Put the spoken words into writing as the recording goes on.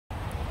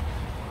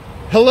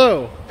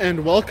Hello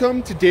and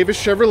welcome to Davis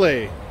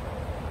Chevrolet.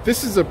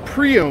 This is a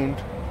pre-owned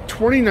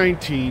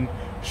 2019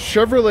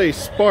 Chevrolet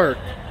Spark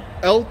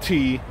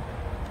LT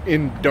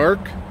in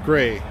dark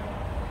gray.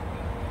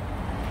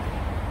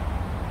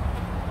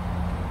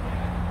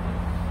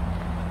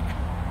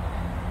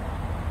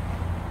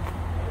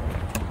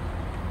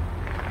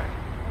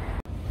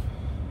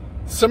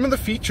 Some of the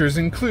features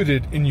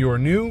included in your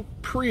new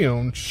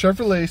pre-owned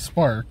Chevrolet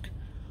Spark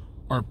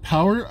are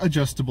power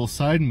adjustable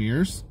side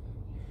mirrors,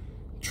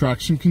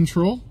 traction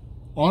control,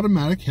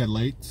 automatic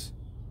headlights,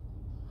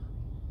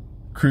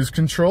 cruise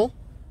control,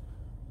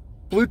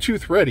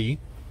 Bluetooth ready,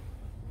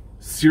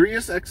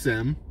 Sirius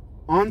XM,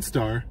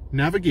 OnStar,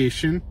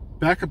 navigation,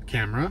 backup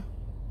camera,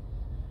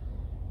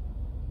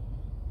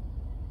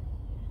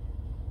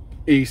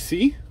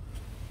 AC,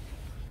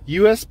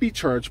 USB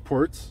charge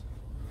ports,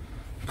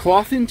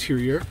 cloth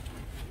interior,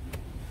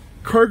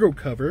 cargo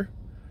cover,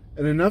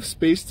 and enough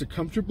space to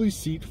comfortably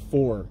seat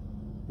 4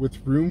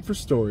 with room for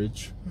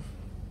storage.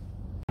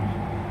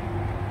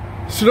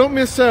 So don't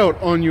miss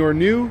out on your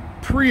new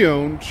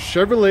pre-owned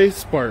Chevrolet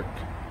Spark.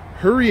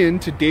 Hurry in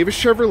to Davis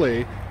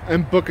Chevrolet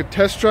and book a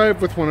test drive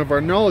with one of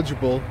our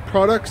knowledgeable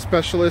product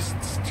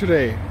specialists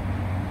today.